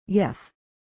Yes,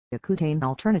 Accutane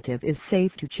Alternative is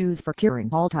safe to choose for curing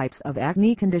all types of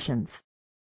acne conditions.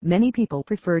 Many people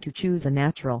prefer to choose a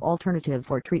natural alternative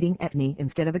for treating acne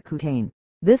instead of Accutane.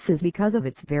 This is because of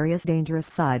its various dangerous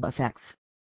side effects.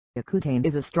 Accutane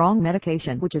is a strong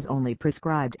medication which is only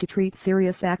prescribed to treat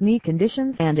serious acne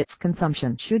conditions, and its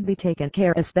consumption should be taken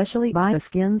care especially by a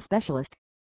skin specialist.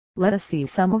 Let us see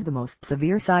some of the most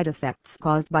severe side effects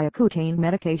caused by Accutane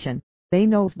medication. A.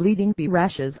 Nose bleeding, B.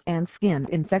 Rashes and skin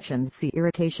infections, C.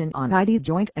 Irritation on ID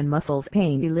joint and muscles,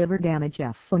 pain, D. Liver damage,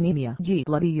 F. Anemia, G.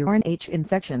 Bloody urine, H.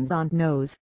 Infections on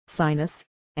nose, sinus,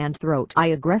 and throat, I.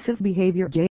 Aggressive behavior,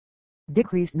 J.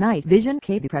 Decreased night vision,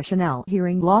 K. Depression, L.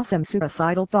 Hearing loss, M.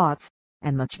 Suicidal thoughts,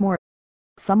 and much more.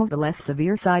 Some of the less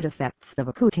severe side effects of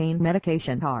Accutane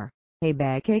medication are A.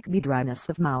 Backache, B. Dryness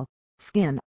of mouth,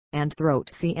 skin, and throat,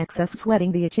 C. Excess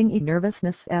sweating, D. Itching, E.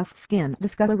 Nervousness, F. Skin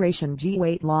discoloration, G.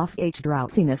 Weight loss, H.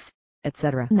 Drowsiness,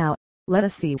 etc. Now, let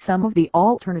us see some of the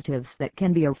alternatives that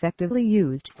can be effectively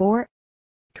used for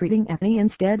treating acne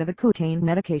instead of Accutane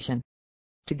medication.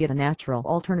 To get a natural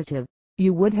alternative,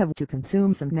 you would have to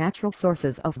consume some natural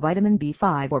sources of vitamin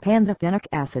B5 or pantothenic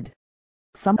acid.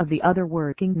 Some of the other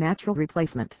working natural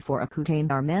replacement for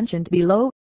Accutane are mentioned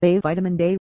below. A. Vitamin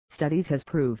D. Studies has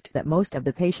proved that most of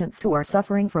the patients who are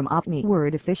suffering from acne were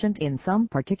deficient in some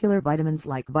particular vitamins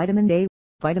like vitamin A,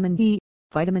 vitamin D,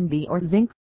 vitamin B or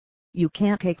zinc. You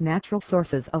can't take natural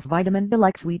sources of vitamin D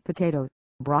like sweet potatoes,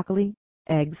 broccoli,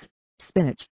 eggs,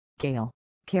 spinach, kale,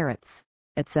 carrots,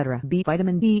 etc. B.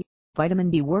 Vitamin D. Vitamin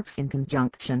D works in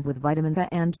conjunction with vitamin A,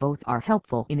 and both are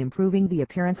helpful in improving the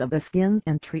appearance of the skin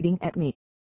and treating acne.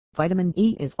 Vitamin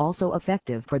E is also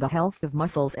effective for the health of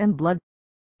muscles and blood.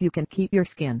 You can keep your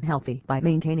skin healthy by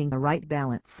maintaining a right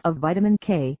balance of vitamin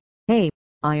K, A,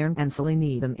 iron and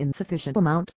selenium in sufficient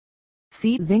amount.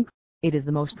 C. Zinc. It is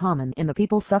the most common in the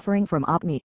people suffering from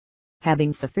acne.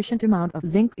 Having sufficient amount of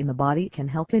zinc in the body can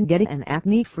help in getting an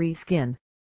acne-free skin.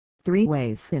 3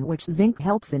 ways in which zinc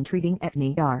helps in treating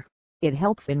acne are: it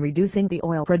helps in reducing the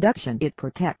oil production, it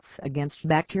protects against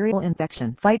bacterial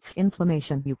infection, fights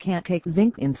inflammation. You can't take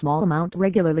zinc in small amount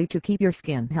regularly to keep your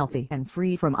skin healthy and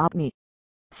free from acne.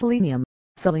 Selenium.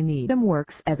 Selenium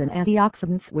works as an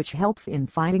antioxidant which helps in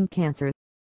fighting cancer.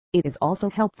 It is also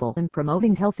helpful in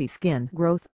promoting healthy skin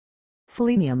growth.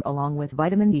 Selenium along with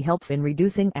vitamin D helps in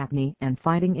reducing acne and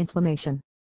fighting inflammation.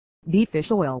 D. Fish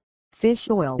oil. Fish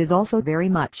oil is also very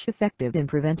much effective in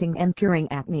preventing and curing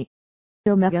acne.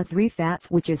 Omega-3 fats,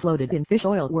 which is loaded in fish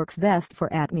oil, works best for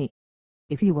acne.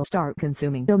 If you will start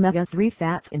consuming omega-3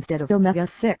 fats instead of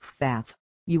omega-6 fats,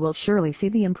 you will surely see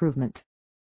the improvement.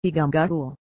 Gum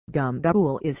gabagool. Gum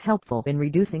gabagool is helpful in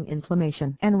reducing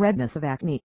inflammation and redness of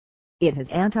acne. It has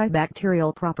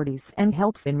antibacterial properties and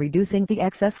helps in reducing the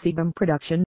excess sebum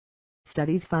production.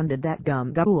 Studies found that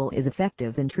gum gabagool is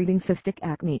effective in treating cystic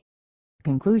acne.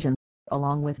 Conclusion: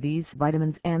 along with these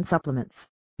vitamins and supplements,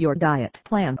 your diet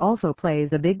plan also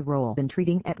plays a big role in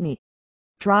treating acne.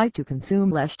 Try to consume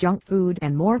less junk food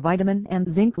and more vitamin and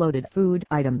zinc-loaded food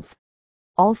items.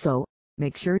 Also,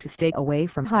 make sure to stay away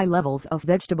from high levels of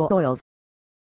vegetable oils.